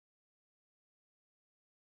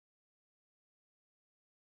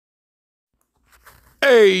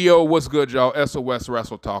Hey, yo, what's good, y'all? SOS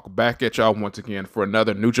Wrestle Talk back at y'all once again for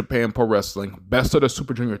another New Japan Pro Wrestling Best of the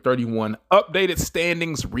Super Junior 31 updated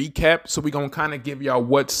standings recap. So we're going to kind of give y'all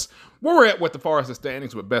where we're at with the far as the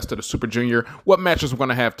standings with Best of the Super Junior, what matches we're going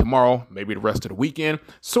to have tomorrow, maybe the rest of the weekend,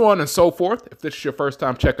 so on and so forth. If this is your first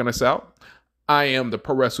time checking us out, I am the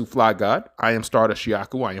Pro Wrestle Fly God. I am Stardust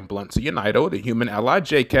Shiaku. I am Blunt Unido, the human ally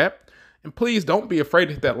JCap. And please don't be afraid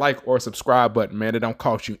to hit that like or subscribe button, man. It don't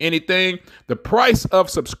cost you anything. The price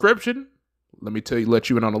of subscription, let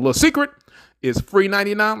you in on a little secret, is free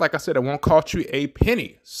 $99. Like I said, it won't cost you a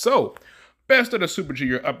penny. So, Best of the Super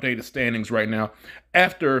Junior updated standings right now.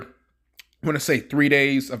 After, I want to say 3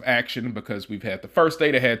 days of action, because we've had the first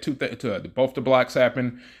day that had both the blocks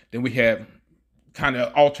happen. Then we had kind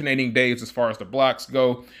of alternating days as far as the blocks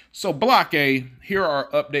go. So Block A, here are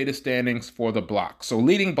updated standings for the block. So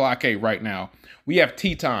leading Block A right now, we have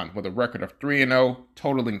Teton with a record of 3-0,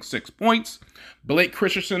 totaling 6 points. Blake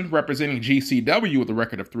Christensen representing GCW with a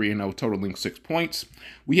record of 3-0, totaling 6 points.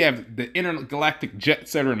 We have the intergalactic jet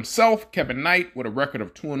setter himself, Kevin Knight, with a record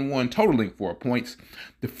of 2-1, totaling 4 points.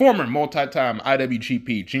 The former multi-time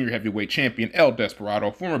IWGP Junior Heavyweight Champion El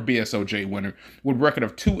Desperado, former BSOJ winner, with a record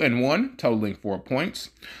of 2-1, totaling 4 points.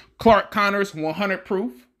 Clark Connors, 100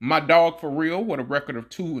 proof, my dog for real, with a record of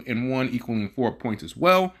 2-1, equaling 4 points as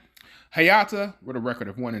well. HAYATA with a record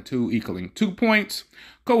of 1-2, equaling 2 points.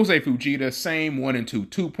 Kosei Fujita, same 1-2,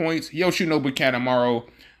 2 points. Yoshinobu Kanemaru,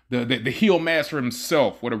 the heel master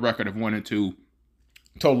himself, with a record of 1-2,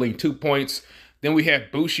 totaling 2 points. Then we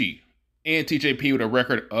have BUSHI and TJP with a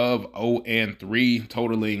record of 0-3,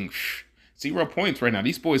 totaling 0 points right now.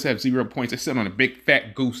 These boys have 0 points. They sit on a big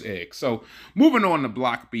fat goose egg. So moving on to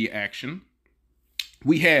Block B action,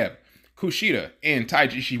 we have KUSHIDA and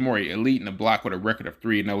Taiji Ishimori leading the block with a record of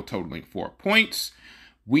 3-0, totaling 4 points.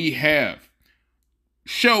 We have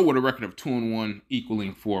Show with a record of 2-1,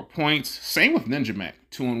 equaling 4 points. Same with Ninja Mack,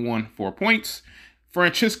 2-1, 4 points.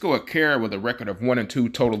 Francesco Akira with a record of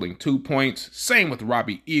 1-2, totaling 2 points. Same with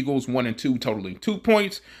Robbie Eagles, 1-2, totaling 2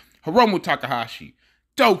 points. Hiromu Takahashi,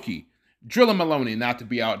 DOUKI, Drilla Moloney, not to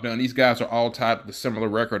be outdone. These guys are all tied with a similar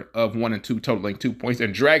record of 1-2, totaling 2 points.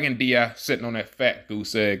 And Dragongate sitting on that fat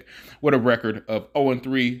goose egg with a record of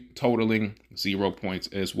 0-3, totaling 0 points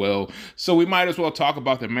as well. So we might as well talk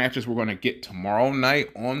about the matches we're going to get tomorrow night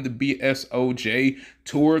on the BSOJ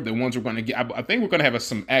tour. The ones we're going to get. I think we're going to have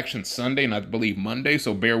some action Sunday and I believe Monday.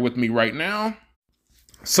 So bear with me right now.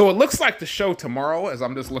 So it looks like the show tomorrow, as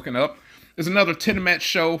I'm just looking up, is another 10-match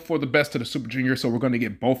show for the Best of the Super Junior, so we're going to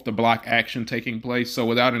get both the block action taking place. So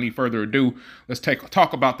without any further ado, let's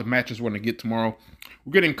talk about the matches we're going to get tomorrow.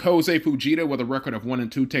 We're getting Kosei Fujita with a record of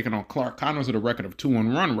 1-2, taking on Clark Connors with a record of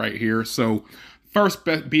 2-1 right here. So first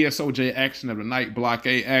BSOJ action of the night, Block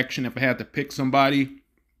A action. If I had to pick somebody,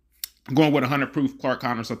 I'm going with 100 proof Clark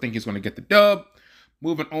Connors. I think he's going to get the dub.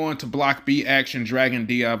 Moving on to Block B action,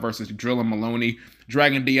 Dragongate versus Drilla Moloney.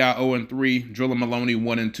 Dragongate 0-3, Drilla Moloney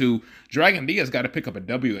 1-2. Dragongate's got to pick up a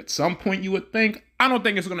W at some point, you would think. I don't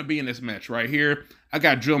think it's going to be in this match right here. I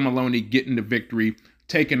got Drilla Moloney getting the victory,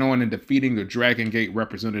 taking on and defeating the Dragongate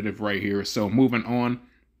representative right here. So moving on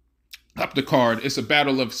up the card, it's a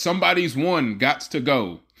battle of somebody's one gots to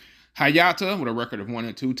go. HAYATA with a record of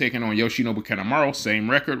 1-2, taking on Yoshinobu Kanemaru, same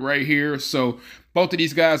record right here. So both of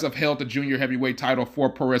these guys have held the junior heavyweight title for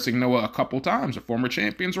Pro Wrestling Noah a couple times, the former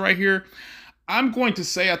champions right here. I'm going to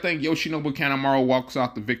say I think Yoshinobu Kanemaru walks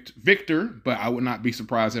out the victor, but I would not be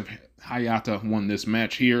surprised if HAYATA won this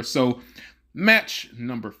match here. So match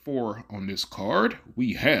number 4 on this card,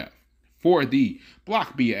 we have for the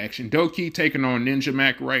Block B action, DOUKI taking on Ninja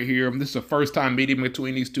Mack right here. This is the first time meeting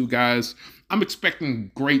between these two guys. I'm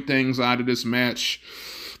expecting great things out of this match.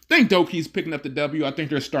 I think DOUKI's picking up the W. I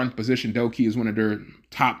think they're starting to position DOUKI as one of their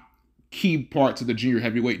top key parts of the junior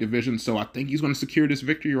heavyweight division. So I think he's going to secure this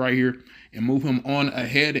victory right here and move him on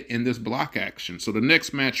ahead in this block action. So the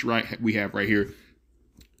next match we have right here,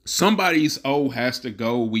 somebody's O has to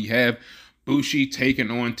go. We have BUSHI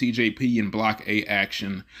taking on TJP in Block A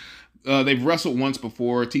action. They've wrestled once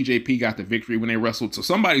before. TJP got the victory when they wrestled, so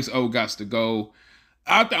somebody's O gots to go.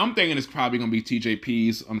 I'm thinking it's probably going to be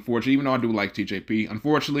TJP's, unfortunately, even though I do like TJP.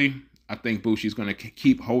 Unfortunately, I think Bushi's going to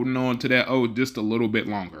keep holding on to that O just a little bit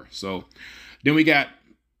longer. So then we got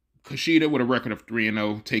KUSHIDA with a record of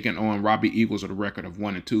 3-0, taking on Robbie Eagles with a record of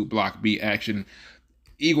 1-2, Block B action.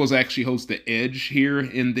 Eagles actually host the edge here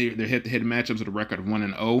in their head-to-head matchups with a record of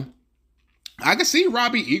 1-0. I can see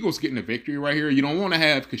Robbie Eagles getting a victory right here. You don't want to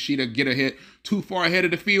have KUSHIDA get ahead too far ahead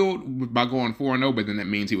of the field by going 4-0, but then that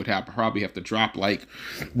means he would probably have to drop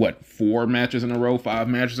 4 matches in a row, 5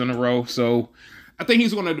 matches in a row. So I think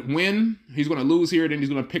he's going to win. He's going to lose here, then he's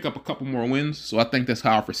going to pick up a couple more wins. So I think that's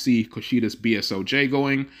how I foresee Kushida's BSOJ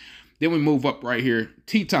going. Then we move up right here.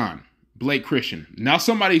 Teton, Blake Christian. Now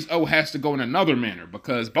somebody's has to go in another manner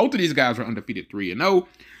because both of these guys are undefeated 3-0.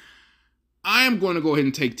 I am going to go ahead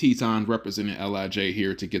and take Teton representing LIJ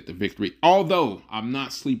here to get the victory. Although I'm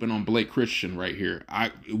not sleeping on Blake Christian right here.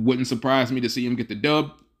 It wouldn't surprise me to see him get the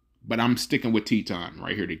dub, but I'm sticking with Teton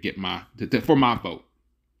right here to get for my vote.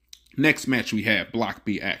 Next match we have Block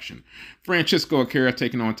B action. Francesco Akira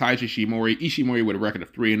taking on Taiji Ishimori. Ishimori with a record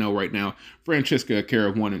of 3-0 right now. Francesco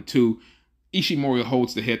Akira 1-2. Ishimori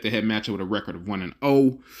holds the head-to-head matchup with a record of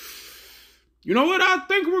 1-0. You know what? I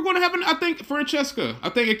think we're going to have I think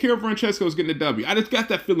Akira Francesco is getting the W. I just got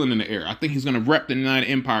that feeling in the air. I think he's going to rep the United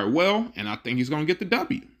Empire well, and I think he's going to get the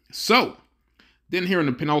W. So, then here in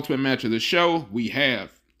the penultimate match of the show, we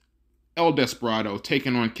have El Desperado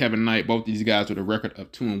taking on Kevin Knight. Both these guys with a record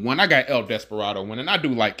of 2-1. I got El Desperado winning. I do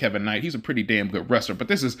like Kevin Knight. He's a pretty damn good wrestler, but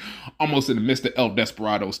this is almost in the midst of El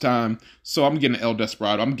Desperado's time. So I'm getting El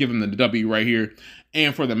Desperado. I'm giving the W right here.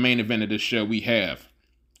 And for the main event of this show, we have,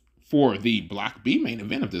 for the Block B main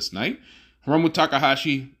event of this night, Hiromu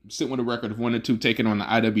Takahashi sitting with a record of 1-2, taking on the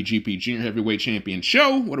IWGP Junior Heavyweight Champion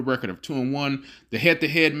Show with a record of 2-1. The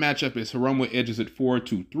head-to-head matchup is Hiromu edges at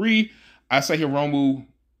 4-3. I say Hiromu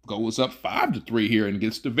goes up 5-3 here and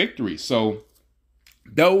gets the victory. So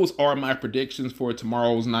those are my predictions for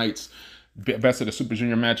tomorrow's night's Best of the Super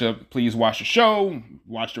Junior matchup. Please watch the show,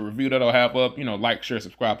 watch the review that I'll have up, like, share,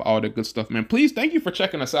 subscribe, all that good stuff, man. Please, thank you for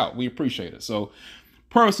checking us out. We appreciate it. So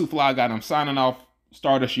Pro Wrestling Fly Guy, I'm signing off.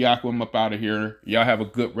 Stardust Yaku, I'm up out of here. Y'all have a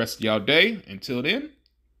good rest of y'all day. Until then,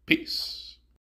 peace.